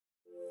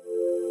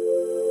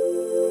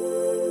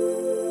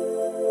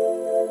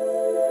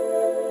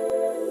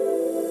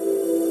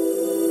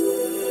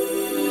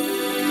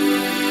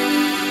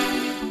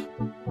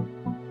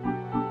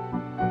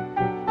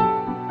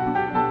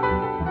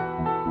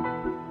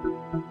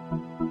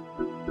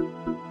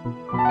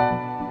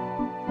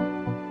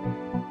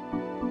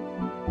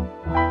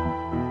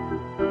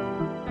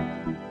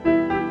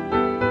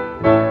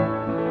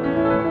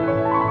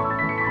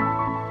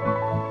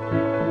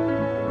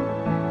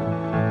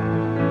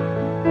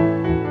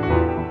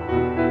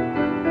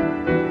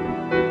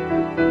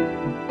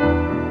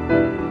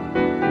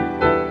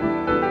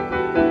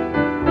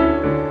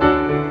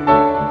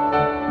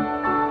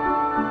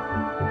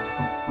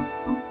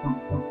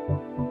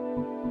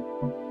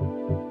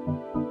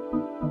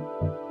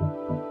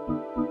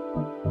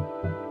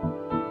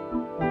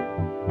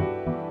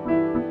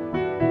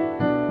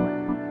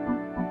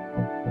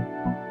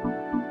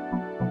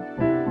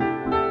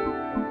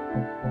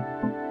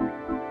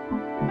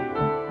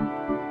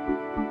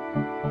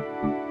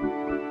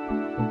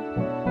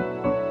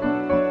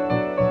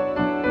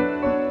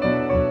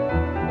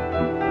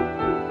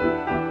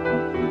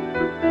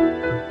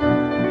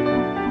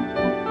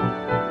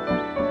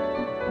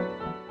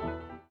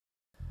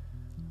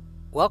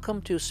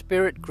Welcome to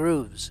Spirit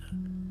Grooves.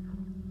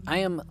 I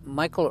am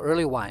Michael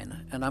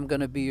Erlewine, and I'm going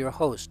to be your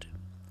host.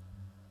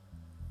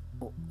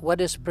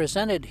 What is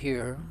presented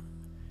here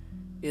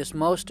is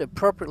most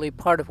appropriately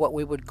part of what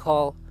we would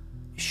call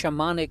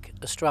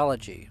shamanic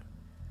astrology,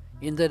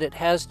 in that it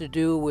has to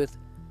do with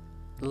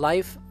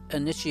life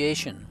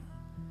initiation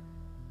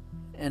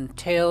and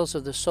tales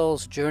of the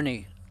soul's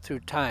journey through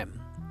time.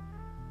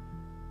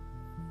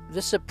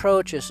 This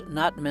approach is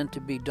not meant to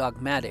be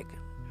dogmatic,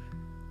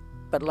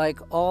 but like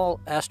all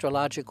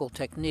astrological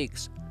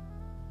techniques,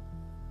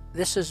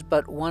 this is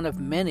but one of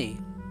many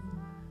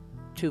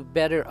to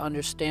better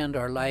understand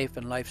our life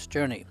and life's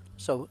journey.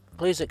 So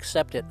please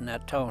accept it in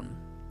that tone.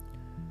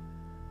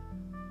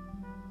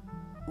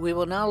 We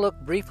will now look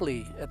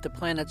briefly at the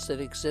planets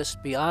that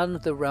exist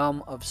beyond the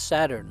realm of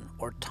Saturn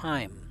or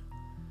time.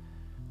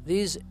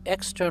 These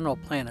external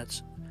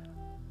planets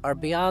are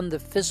beyond the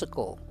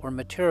physical or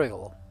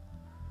material,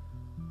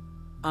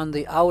 on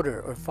the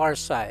outer or far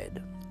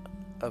side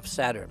of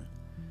Saturn,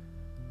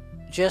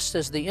 just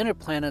as the inner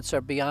planets are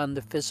beyond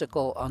the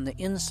physical on the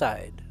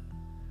inside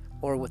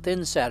or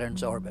within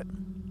Saturn's orbit.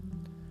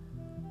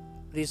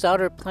 These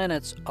outer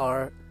planets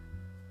are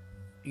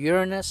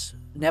Uranus,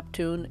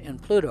 Neptune, and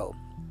Pluto,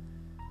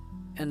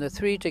 and the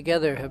three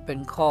together have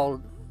been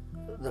called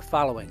the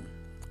following,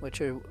 which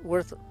are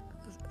worth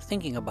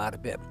thinking about a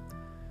bit.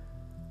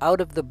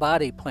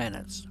 Out-of-the-body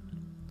planets,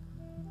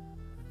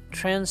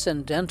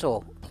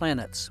 transcendental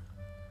planets,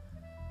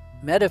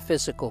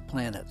 metaphysical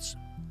planets,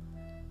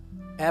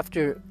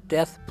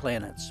 after-death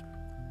planets,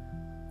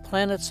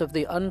 planets of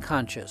the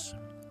unconscious,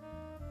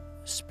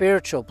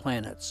 spiritual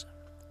planets,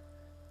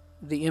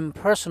 the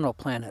impersonal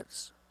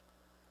planets,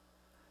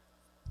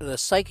 the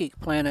psychic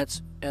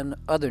planets, and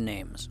other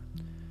names.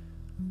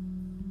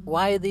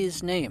 Why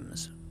these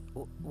names?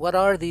 What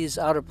are these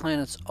outer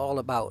planets all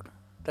about?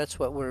 That's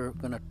what we're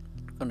going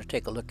to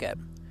take a look at.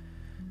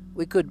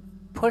 We could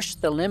push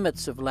the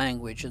limits of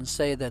language and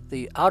say that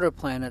the outer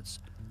planets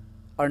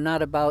are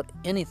not about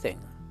anything,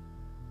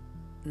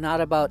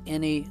 not about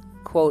any,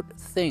 quote,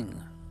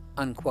 thing,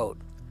 unquote,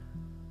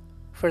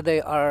 for they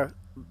are,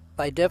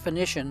 by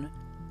definition,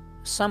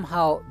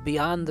 somehow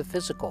beyond the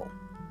physical.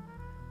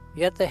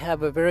 Yet they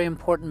have a very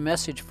important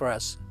message for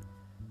us.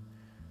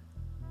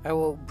 I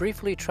will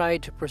briefly try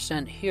to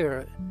present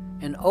here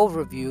an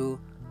overview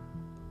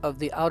of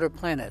the outer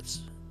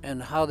planets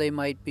and how they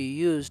might be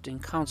used in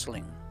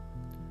counseling.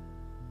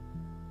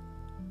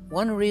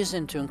 One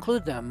reason to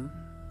include them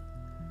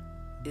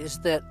is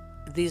that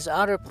these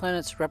outer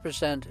planets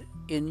represent,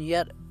 in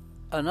yet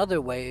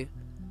another way,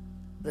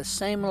 the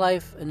same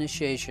life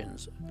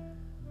initiations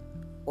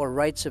or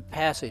rites of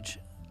passage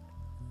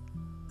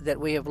that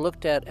we have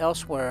looked at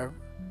elsewhere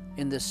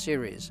in this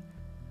series.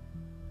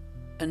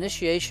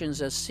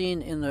 Initiations as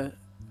seen in the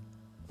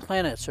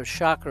planets or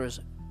chakras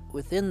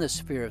within the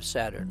sphere of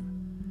Saturn.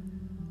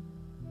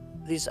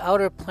 These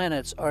outer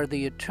planets are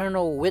the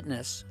eternal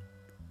witness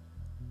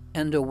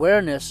and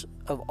awareness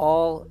of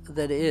all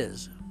that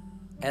is,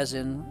 as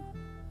in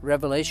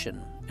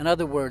Revelation. In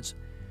other words,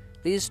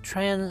 these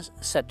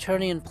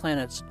trans-Saturnian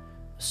planets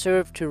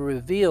serve to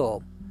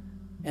reveal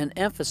and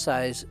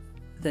emphasize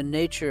the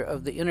nature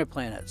of the inner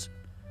planets,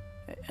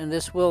 and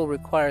this will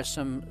require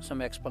some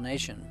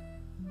explanation.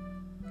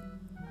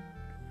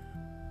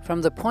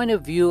 From the point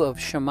of view of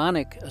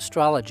shamanic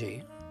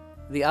astrology,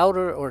 the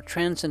outer or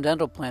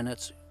transcendental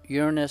planets,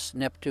 Uranus,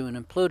 Neptune,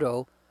 and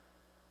Pluto,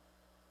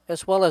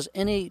 as well as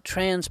any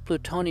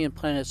trans-Plutonian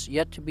planets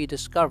yet to be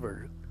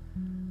discovered,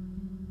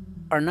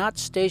 are not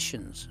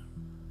stations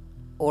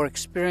or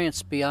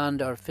experience beyond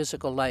our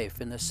physical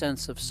life in the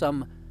sense of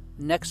some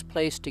next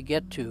place to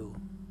get to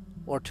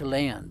or to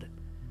land.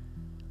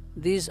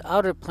 These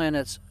outer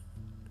planets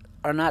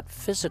are not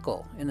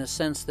physical in the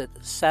sense that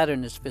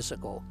Saturn is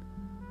physical.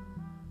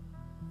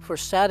 For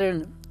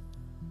Saturn,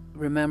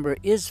 remember,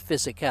 is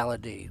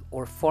physicality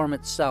or form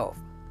itself.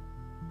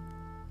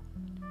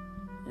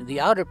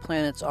 The outer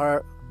planets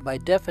are, by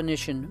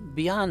definition,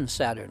 beyond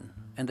Saturn,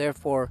 and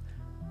therefore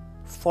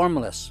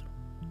formless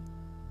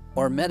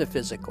or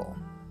metaphysical.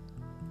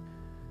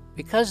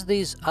 Because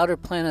these outer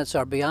planets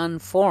are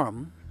beyond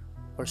form,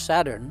 or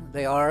Saturn,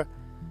 they are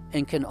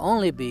and can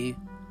only be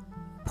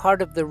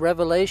part of the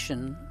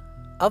revelation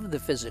of the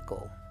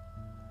physical,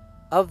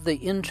 of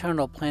the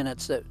internal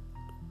planets that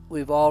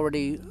we've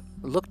already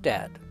looked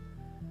at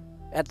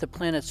the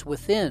planets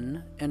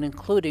within and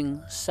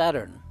including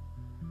Saturn.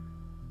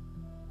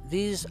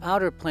 These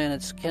outer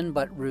planets can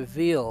but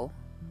reveal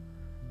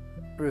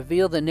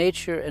the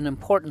nature and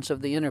importance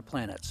of the inner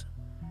planets.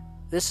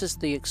 This is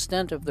the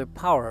extent of their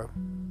power,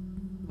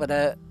 but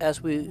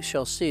as we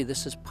shall see,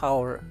 this is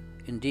power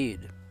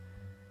indeed.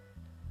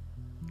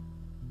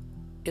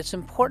 It's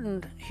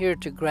important here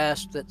to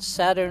grasp that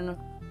Saturn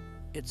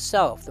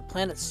itself, the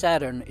planet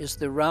Saturn, is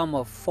the realm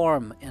of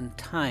form and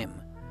time.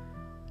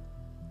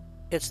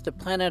 It's the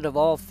planet of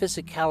all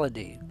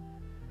physicality,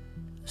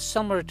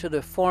 similar to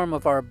the form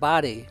of our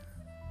body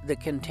that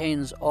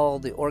contains all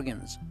the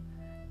organs.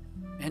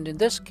 And in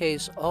this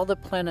case, all the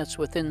planets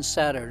within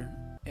Saturn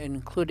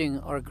including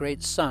our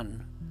great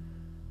sun,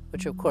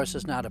 which of course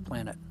is not a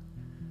planet.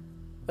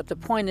 But the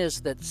point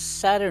is that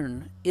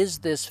Saturn is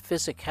this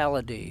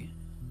physicality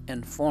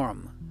and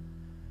form.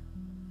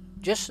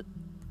 Just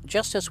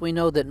as we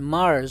know that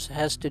Mars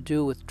has to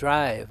do with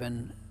drive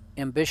and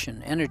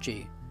ambition,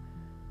 energy,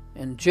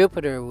 and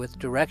Jupiter with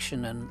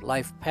direction and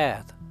life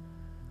path,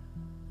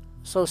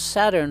 so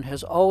Saturn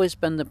has always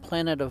been the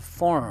planet of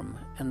form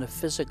and the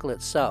physical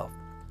itself.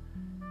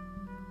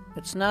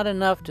 It's not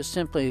enough to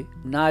simply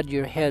nod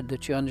your head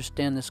that you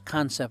understand this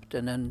concept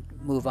and then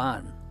move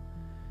on.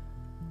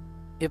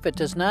 If it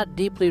does not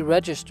deeply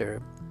register,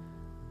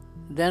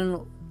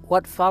 then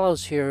what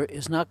follows here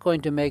is not going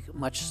to make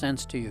much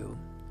sense to you.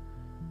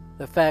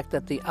 The fact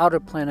that the outer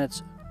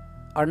planets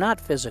are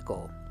not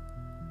physical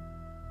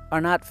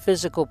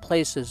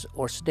places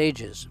or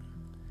stages.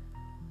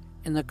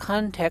 In the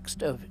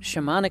context of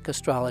shamanic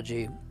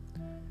astrology,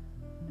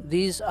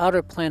 these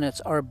outer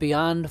planets are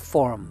beyond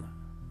form,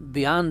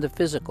 beyond the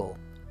physical.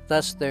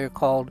 Thus they're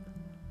called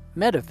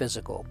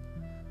metaphysical.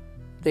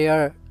 They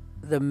are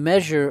the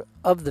measure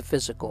of the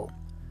physical,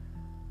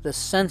 the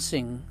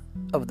sensing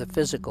of the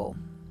physical.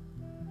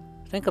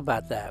 Think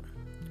about that.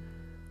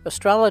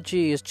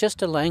 Astrology is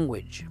just a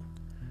language.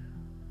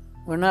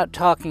 We're not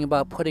talking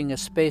about putting a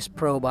space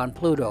probe on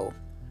Pluto,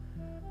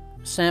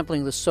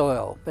 sampling the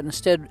soil, but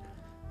instead,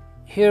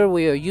 here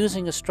we are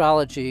using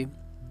astrology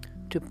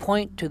to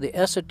point to the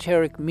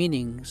esoteric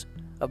meanings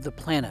of the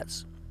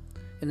planets.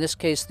 In this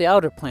case, the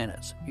outer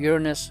planets,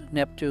 Uranus,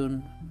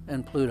 Neptune,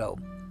 and Pluto.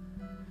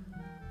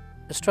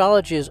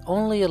 Astrology is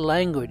only a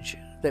language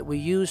that we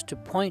use to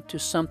point to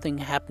something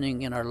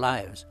happening in our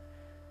lives,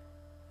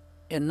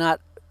 and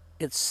not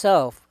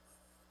itself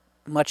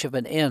much of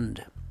an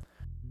end.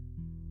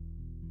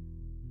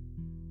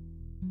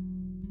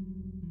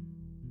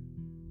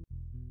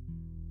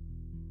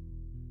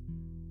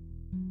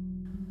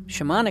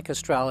 Shamanic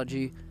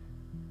astrology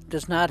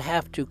does not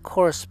have to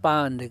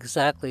correspond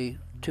exactly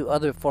to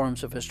other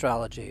forms of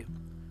astrology,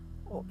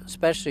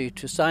 especially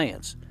to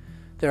science.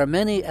 There are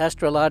many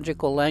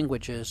astrological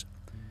languages,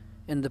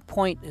 and the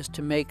point is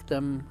to make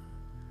them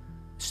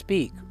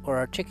speak or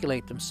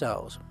articulate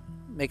themselves,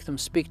 make them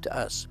speak to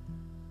us.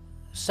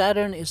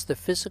 Saturn is the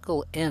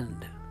physical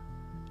end,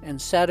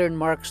 and Saturn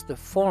marks the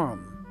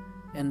form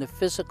and the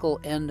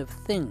physical end of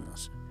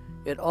things.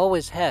 It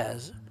always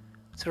has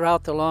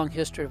throughout the long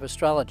history of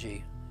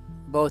astrology,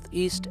 both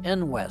east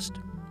and west.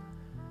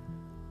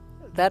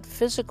 That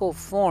physical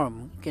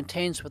form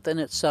contains within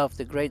itself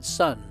the great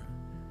sun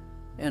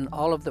and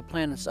all of the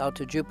planets out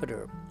to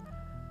Jupiter.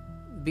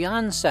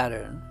 Beyond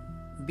Saturn,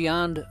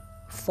 beyond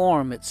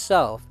form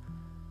itself,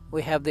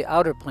 we have the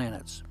outer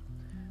planets,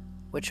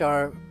 which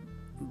are,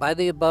 by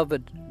the above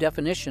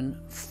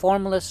definition,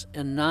 formless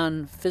and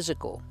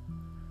non-physical.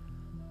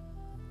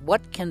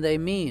 What can they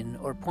mean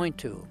or point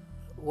to?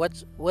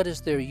 What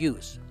is their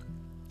use?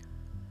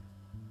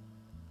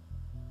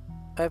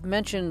 I've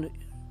mentioned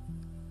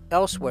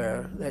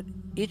elsewhere that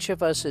each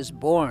of us is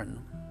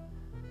born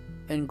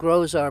and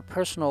grows our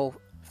personal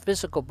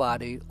physical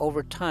body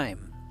over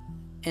time.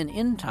 And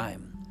in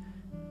time,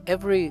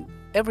 every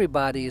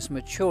body is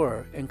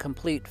mature and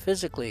complete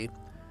physically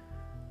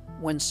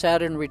when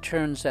Saturn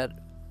returns at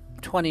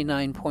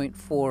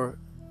 29.4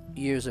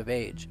 years of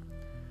age.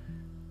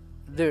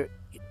 There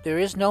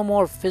is no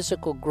more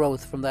physical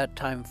growth from that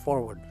time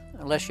forward,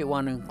 unless you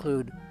want to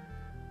include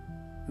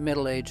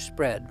middle age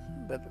spread,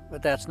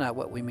 but that's not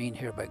what we mean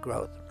here by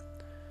growth.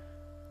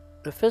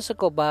 The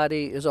physical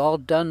body is all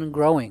done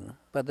growing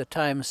by the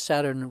time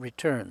Saturn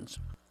returns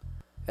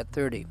at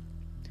 30.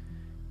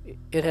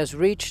 It has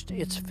reached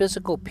its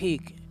physical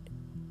peak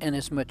and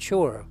is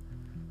mature.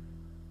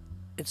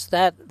 It's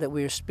that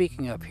we are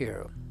speaking of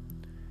here.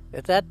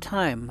 At that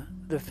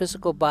time, the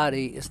physical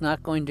body is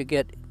not going to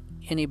get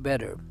any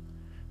better.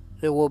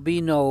 There will be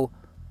no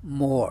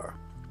more.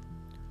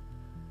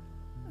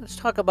 Let's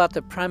talk about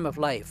the prime of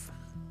life.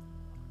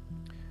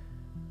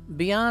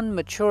 Beyond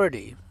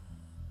maturity,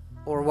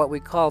 or what we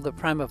call the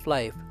prime of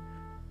life,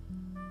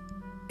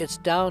 it's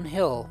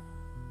downhill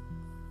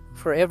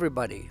for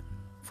everybody,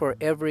 for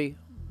every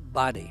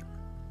body.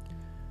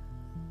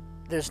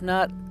 There's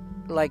not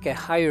like a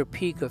higher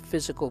peak of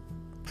physical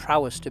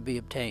prowess to be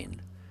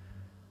obtained.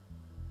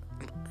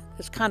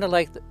 It's kind of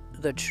like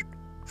the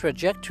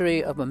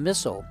trajectory of a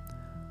missile.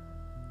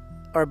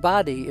 Our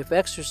body, if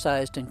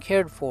exercised and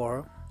cared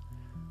for,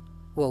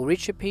 will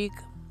reach a peak,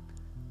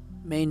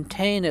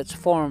 maintain its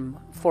form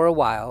for a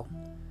while,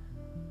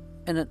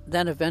 and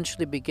then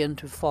eventually begin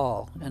to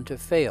fall and to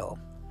fail.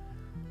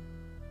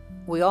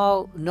 We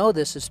all know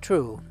this is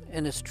true,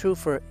 and it's true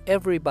for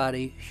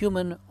everybody,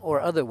 human or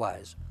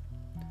otherwise.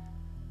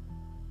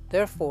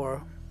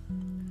 Therefore,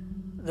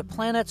 the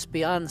planets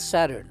beyond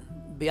Saturn,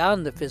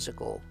 beyond the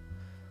physical,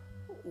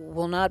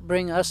 will not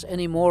bring us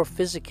any more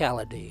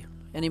physicality,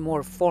 any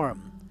more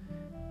form.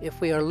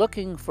 If we are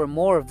looking for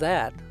more of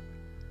that,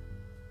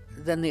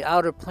 then the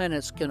outer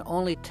planets can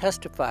only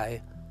testify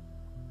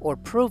or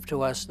prove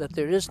to us that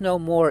there is no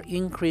more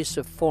increase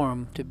of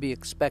form to be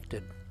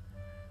expected.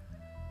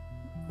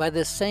 By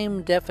the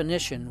same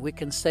definition, we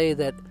can say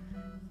that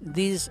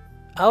these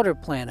outer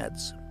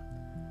planets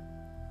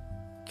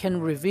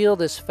can reveal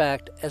this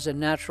fact as a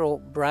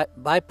natural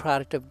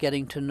byproduct of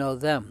getting to know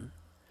them,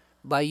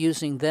 by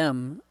using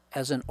them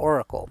as an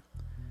oracle.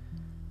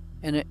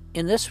 And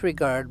in this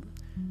regard,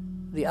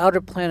 the outer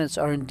planets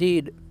are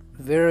indeed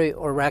very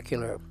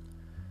oracular.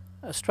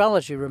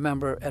 Astrology,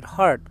 remember, at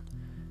heart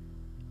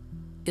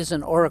is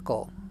an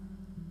oracle,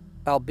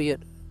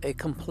 albeit a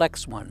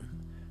complex one.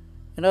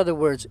 In other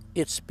words,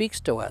 it speaks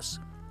to us.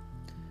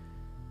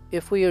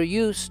 If we are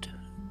used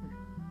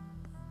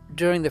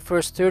during the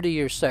first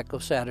 30-year cycle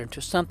of Saturn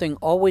to something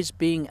always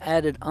being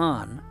added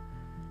on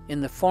in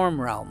the form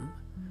realm,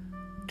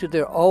 to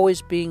there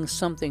always being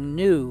something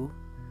new,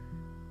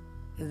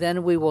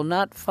 then we will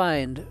not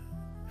find,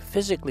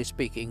 physically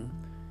speaking,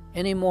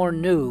 any more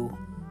new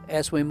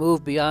as we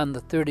move beyond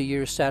the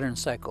 30-year Saturn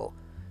cycle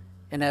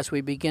and as we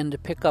begin to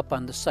pick up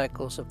on the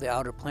cycles of the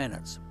outer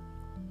planets.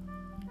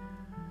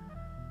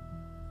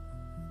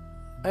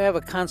 I have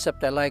a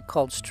concept I like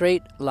called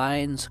straight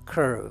lines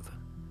curve.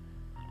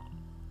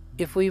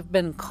 If we've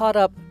been caught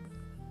up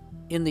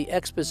in the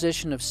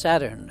exposition of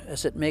Saturn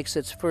as it makes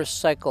its first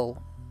cycle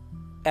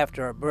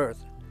after our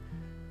birth,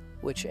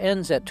 which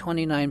ends at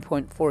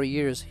 29.4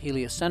 years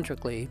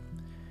heliocentrically,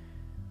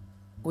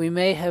 we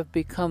may have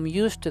become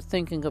used to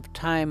thinking of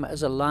time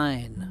as a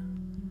line,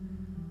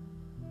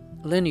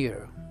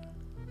 linear,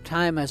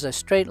 time as a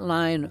straight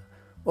line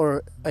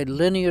or a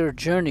linear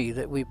journey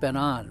that we've been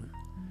on.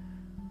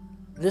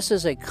 This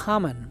is a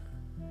common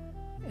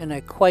and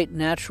a quite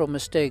natural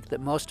mistake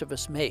that most of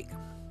us make.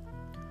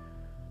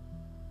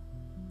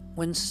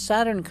 When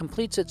Saturn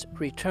completes its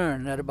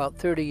return at about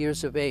 30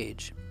 years of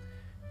age,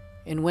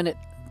 and when it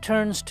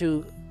turns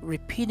to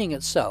repeating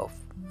itself,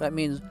 that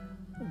means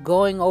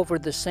going over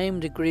the same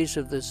degrees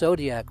of the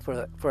zodiac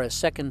for a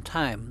second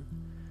time,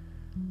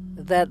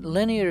 that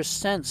linear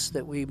sense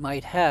that we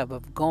might have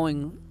of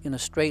going in a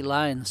straight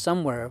line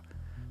somewhere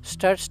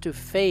starts to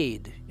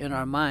fade in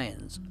our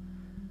minds,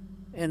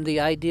 and the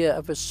idea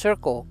of a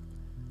circle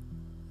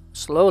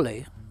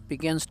slowly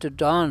begins to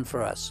dawn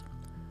for us.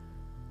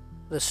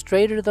 The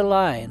straighter the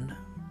line,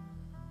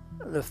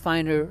 the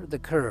finer the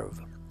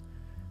curve.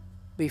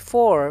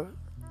 Before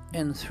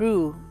and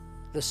through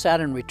the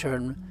Saturn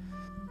return,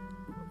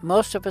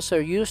 most of us are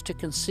used to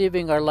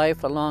conceiving our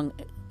life along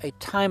a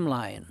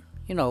timeline,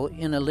 in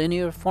a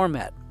linear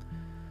format.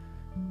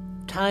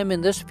 Time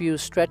in this view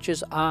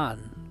stretches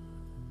on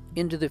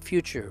into the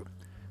future,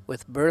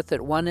 with birth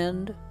at one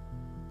end,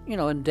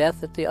 and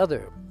death at the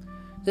other.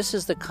 This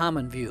is the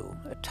common view,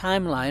 a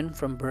timeline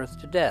from birth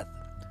to death.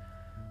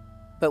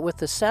 But with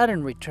the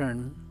Saturn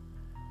return,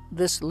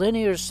 this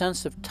linear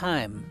sense of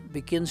time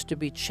begins to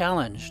be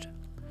challenged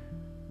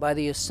by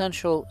the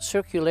essential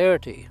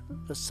circularity,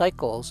 the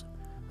cycles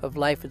of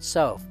life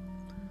itself,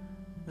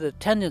 the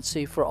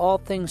tendency for all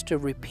things to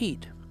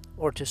repeat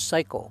or to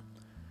cycle.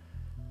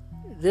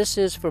 This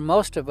is, for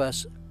most of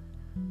us,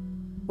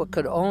 what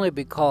could only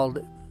be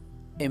called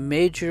a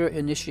major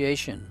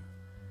initiation,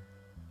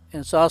 and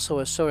it's also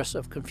a source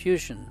of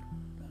confusion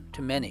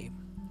to many.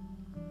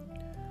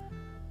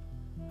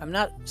 I'm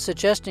not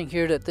suggesting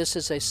here that this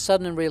is a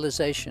sudden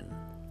realization.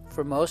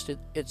 For most,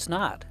 it's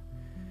not.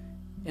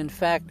 In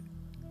fact,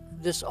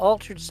 this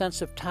altered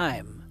sense of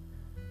time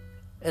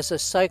as a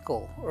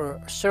cycle or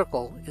a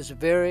circle is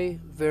very,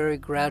 very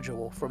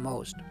gradual for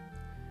most,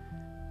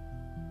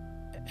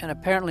 and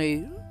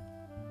apparently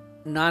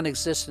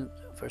non-existent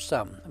for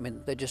some.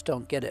 They just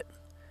don't get it.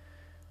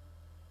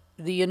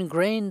 The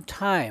ingrained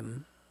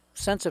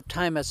sense of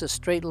time as a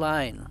straight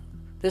line,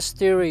 this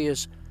theory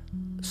is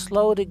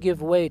slow to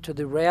give way to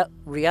the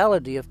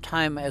reality of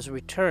time as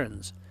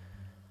returns,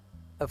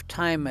 of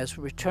time as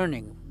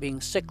returning, being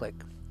cyclic.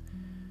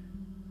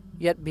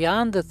 Yet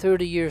beyond the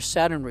 30-year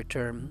Saturn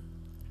return,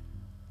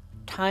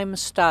 time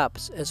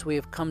stops as we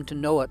have come to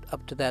know it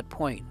up to that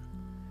point,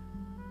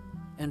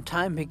 and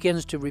time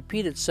begins to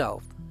repeat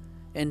itself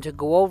and to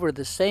go over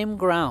the same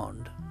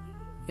ground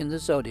in the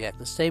zodiac,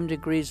 the same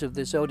degrees of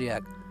the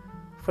zodiac,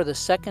 for the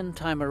second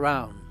time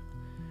around.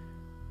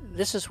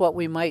 This is what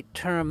we might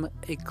term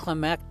a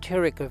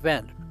climacteric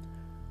event,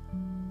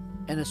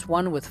 and it's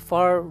one with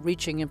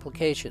far-reaching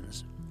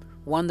implications,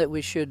 one that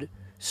we should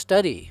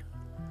study,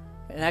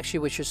 and actually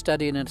we should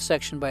study in a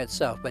section by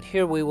itself, but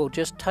here we will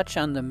just touch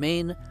on the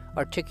main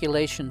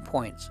articulation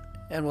points,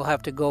 and we'll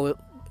have to go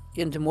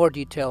into more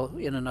detail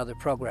in another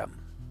program.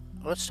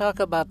 Let's talk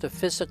about the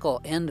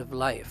physical end of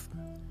life.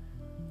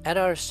 At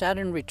our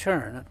Saturn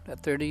return,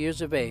 at 30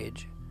 years of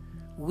age,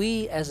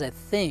 we as a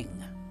thing,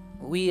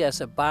 we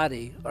as a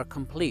body are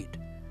complete,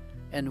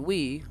 and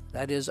we,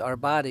 that is our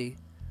body,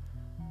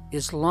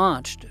 is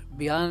launched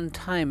beyond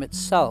time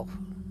itself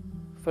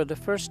for the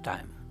first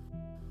time.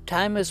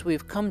 Time as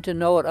we've come to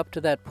know it up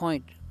to that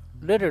point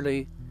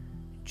literally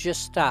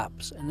just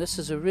stops, and this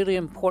is a really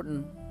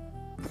important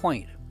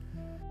point.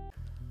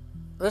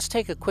 Let's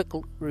take a quick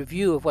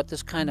review of what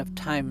this kind of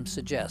time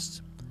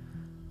suggests.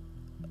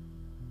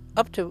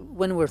 Up to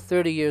when we're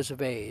 30 years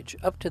of age,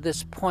 up to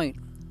this point,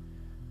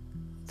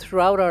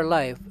 throughout our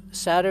life,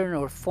 Saturn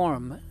or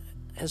form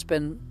has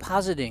been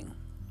positing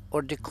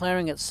or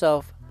declaring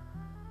itself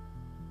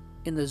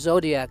in the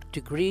zodiac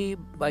degree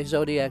by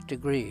zodiac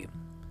degree.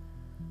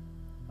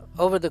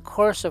 Over the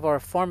course of our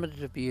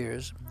formative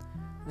years,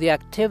 the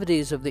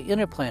activities of the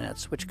inner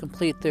planets, which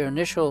complete their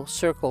initial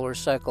circle or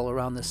cycle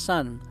around the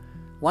Sun,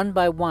 one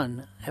by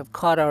one have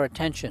caught our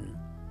attention,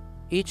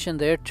 each in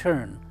their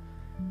turn.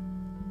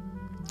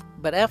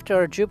 But after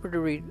our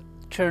Jupiter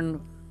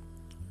return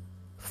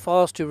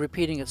falls to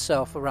repeating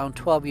itself around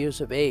 12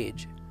 years of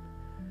age,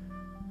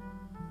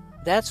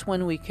 that's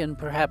when we can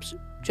perhaps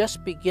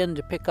just begin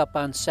to pick up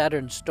on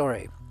Saturn's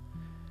story.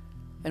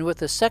 And with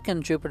the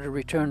second Jupiter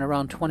return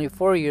around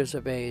 24 years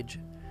of age,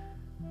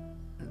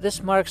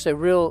 this marks a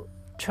real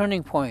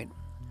turning point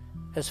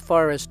as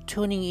far as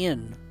tuning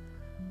in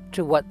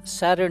to what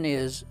Saturn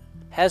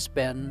has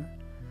been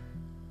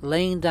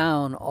laying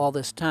down all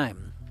this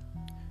time.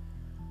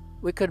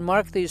 We could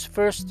mark these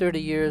first 30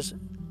 years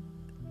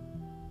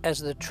as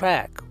the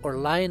track or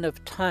line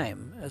of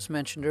time, as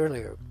mentioned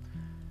earlier.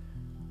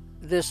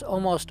 This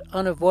almost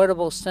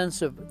unavoidable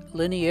sense of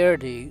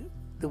linearity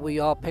that we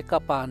all pick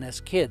up on as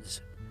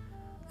kids.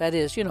 That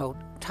is,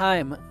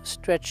 time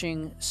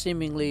stretching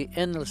seemingly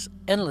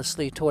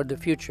endlessly toward the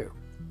future.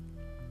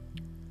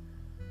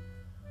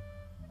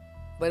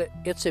 But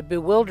it's a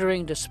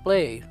bewildering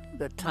display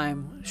that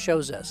time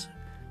shows us.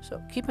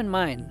 So keep in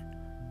mind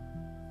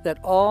that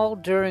all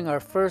during our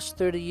first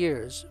 30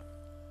 years,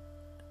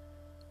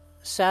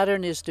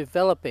 Saturn is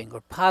developing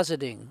or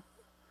positing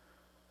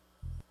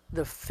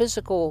the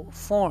physical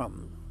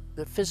form,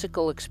 the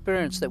physical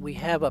experience that we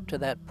have up to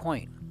that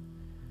point.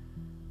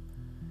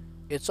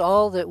 It's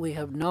all that we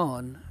have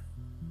known,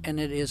 and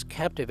it is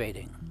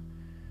captivating.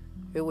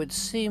 It would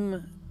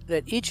seem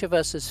that each of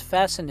us is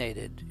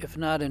fascinated, if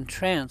not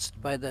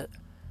entranced, by the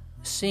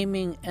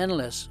seeming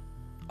endless,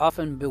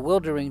 often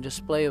bewildering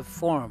display of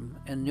form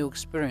and new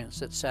experience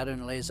that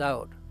Saturn lays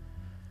out.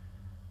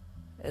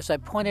 As I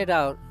pointed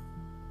out,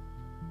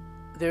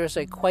 there is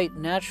a quite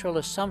natural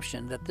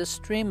assumption that this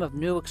stream of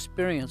new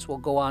experience will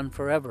go on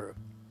forever,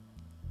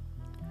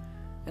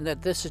 and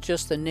that this is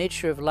just the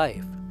nature of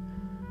life.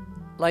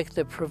 Like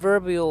the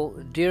proverbial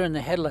deer in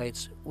the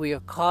headlights, we are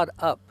caught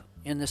up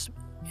in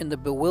the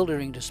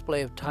bewildering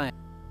display of time.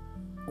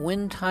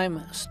 When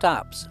time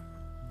stops,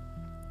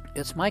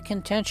 it's my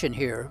contention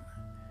here,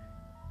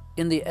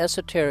 in the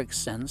esoteric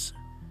sense,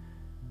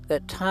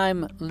 that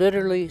time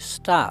literally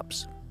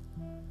stops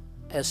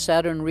as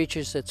Saturn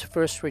reaches its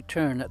first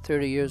return at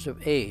 30 years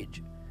of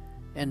age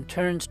and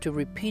turns to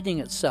repeating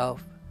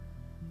itself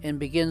and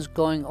begins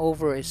going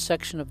over a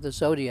section of the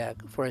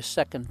zodiac for a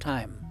second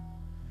time.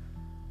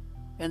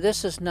 And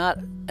this is not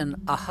an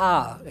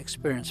aha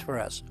experience for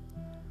us.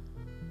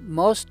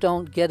 Most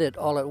don't get it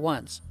all at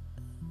once,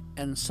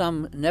 and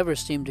some never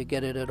seem to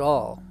get it at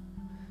all.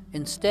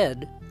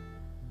 Instead,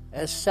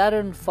 as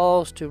Saturn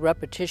falls to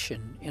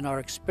repetition in our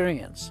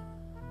experience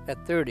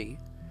at 30,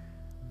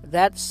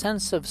 that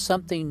sense of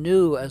something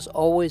new as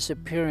always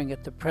appearing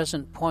at the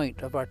present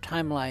point of our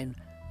timeline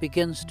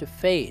begins to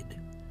fade.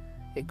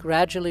 It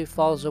gradually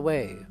falls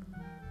away.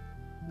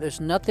 There's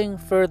nothing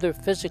further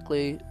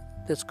physically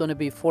that's going to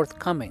be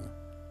forthcoming.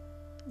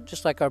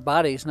 Just like our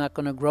body's not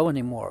going to grow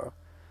anymore.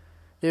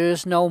 There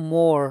is no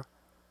more.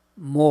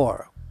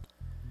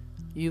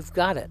 You've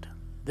got it.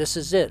 This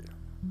is it.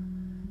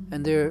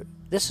 And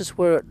this is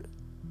where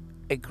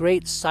a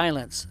great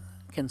silence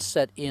can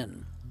set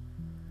in.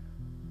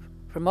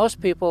 For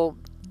most people,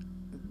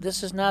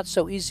 this is not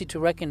so easy to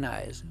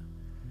recognize,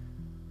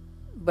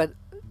 but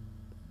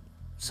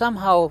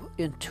somehow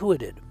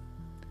intuited.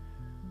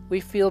 We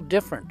feel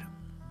different.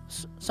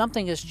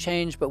 Something has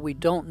changed, but we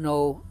don't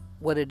know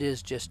what it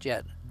is just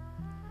yet.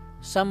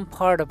 Some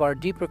part of our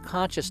deeper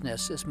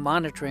consciousness is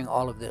monitoring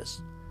all of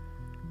this,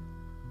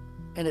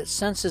 and it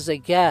senses a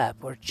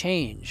gap or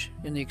change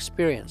in the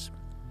experience,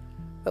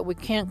 but we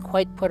can't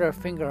quite put our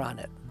finger on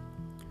it.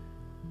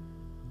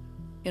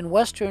 In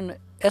Western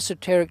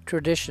esoteric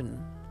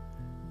tradition,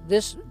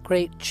 this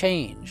great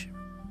change,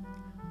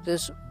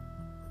 this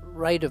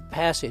rite of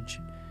passage,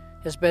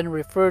 has been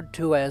referred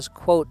to as,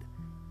 quote,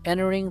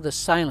 entering the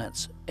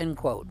silence, end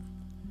quote,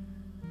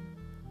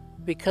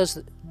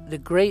 because the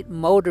great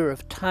motor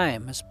of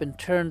time has been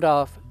turned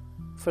off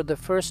for the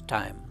first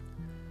time.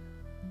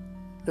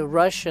 The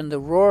rush and the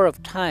roar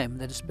of time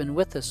that has been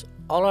with us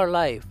all our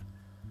life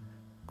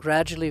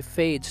gradually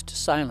fades to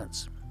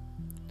silence.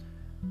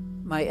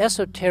 My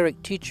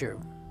esoteric teacher,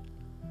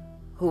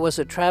 who was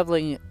a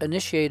traveling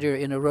initiator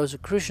in a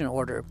Rosicrucian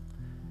order,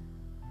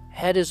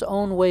 had his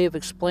own way of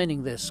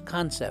explaining this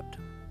concept,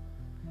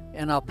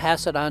 and I'll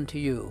pass it on to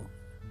you,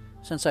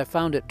 since I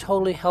found it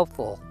totally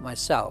helpful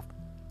myself.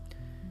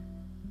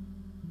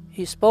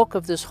 He spoke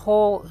of this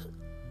whole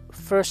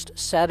first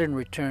Saturn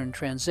return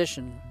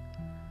transition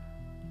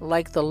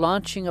like the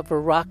launching of a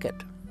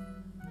rocket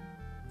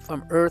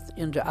from Earth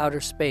into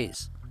outer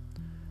space.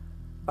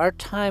 Our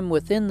time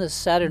within the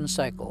Saturn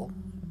cycle,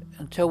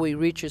 until we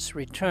reach its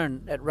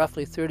return at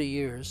roughly 30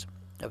 years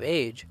of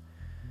age,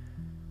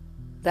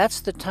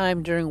 That's the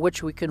time during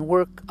which we can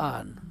work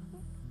on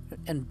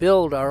and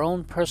build our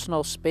own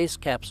personal space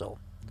capsule.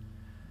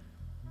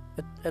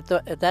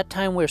 At that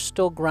time, we're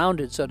still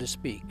grounded, so to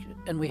speak,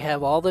 and we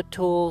have all the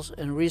tools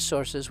and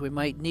resources we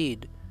might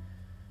need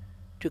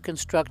to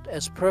construct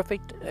as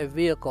perfect a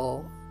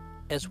vehicle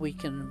as we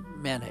can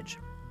manage.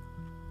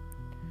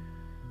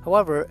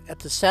 However, at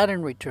the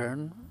Saturn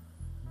return,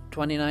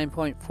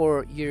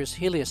 29.4 years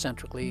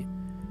heliocentrically,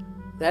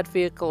 that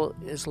vehicle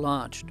is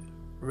launched,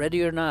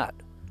 ready or not,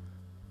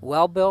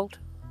 well-built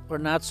or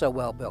not so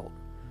well-built.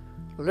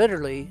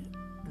 Literally,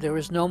 there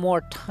is no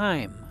more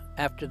time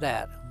after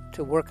that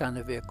to work on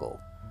the vehicle.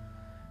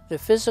 The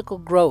physical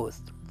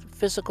growth,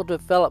 physical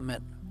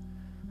development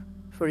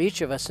for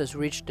each of us has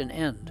reached an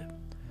end.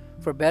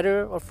 For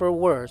better or for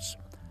worse,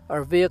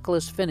 our vehicle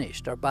is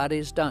finished, our body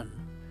is done,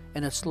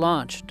 and it's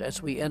launched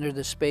as we enter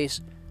the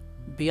space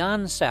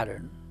beyond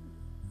Saturn,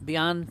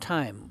 beyond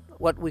time,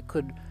 what we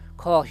could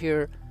call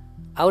here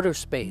outer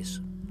space,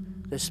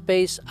 the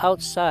space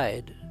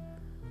outside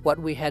what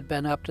we had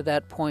been up to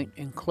that point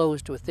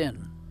enclosed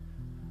within.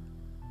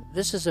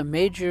 This is a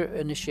major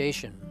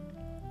initiation.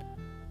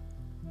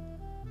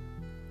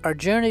 Our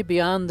journey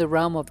beyond the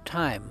realm of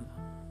time,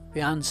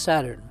 beyond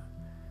Saturn,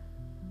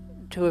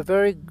 to a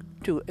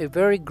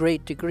very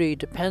great degree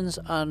depends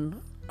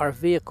on our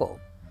vehicle,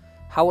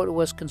 how it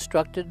was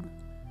constructed,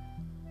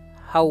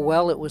 how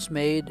well it was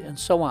made, and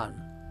so on.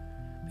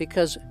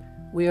 Because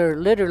we are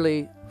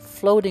literally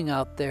floating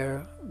out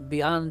there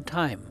beyond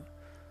time,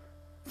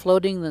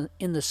 floating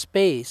in the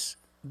space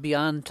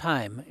beyond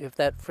time, if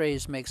that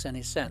phrase makes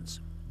any sense.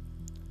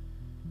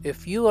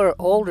 If you are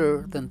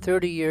older than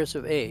 30 years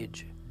of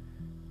age,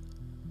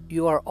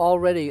 you are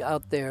already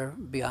out there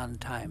beyond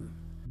time.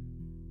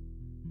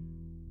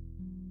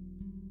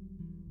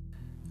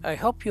 I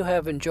hope you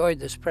have enjoyed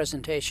this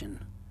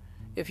presentation.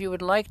 If you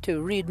would like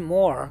to read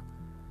more,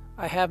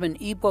 I have an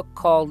ebook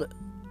called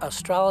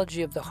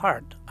Astrology of the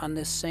Heart on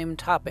this same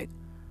topic,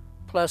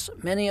 plus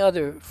many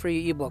other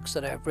free ebooks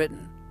that I've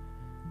written.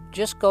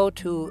 Just go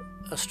to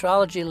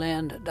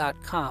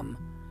astrologyland.com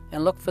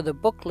and look for the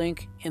book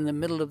link in the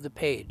middle of the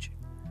page.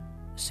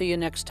 See you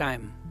next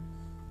time.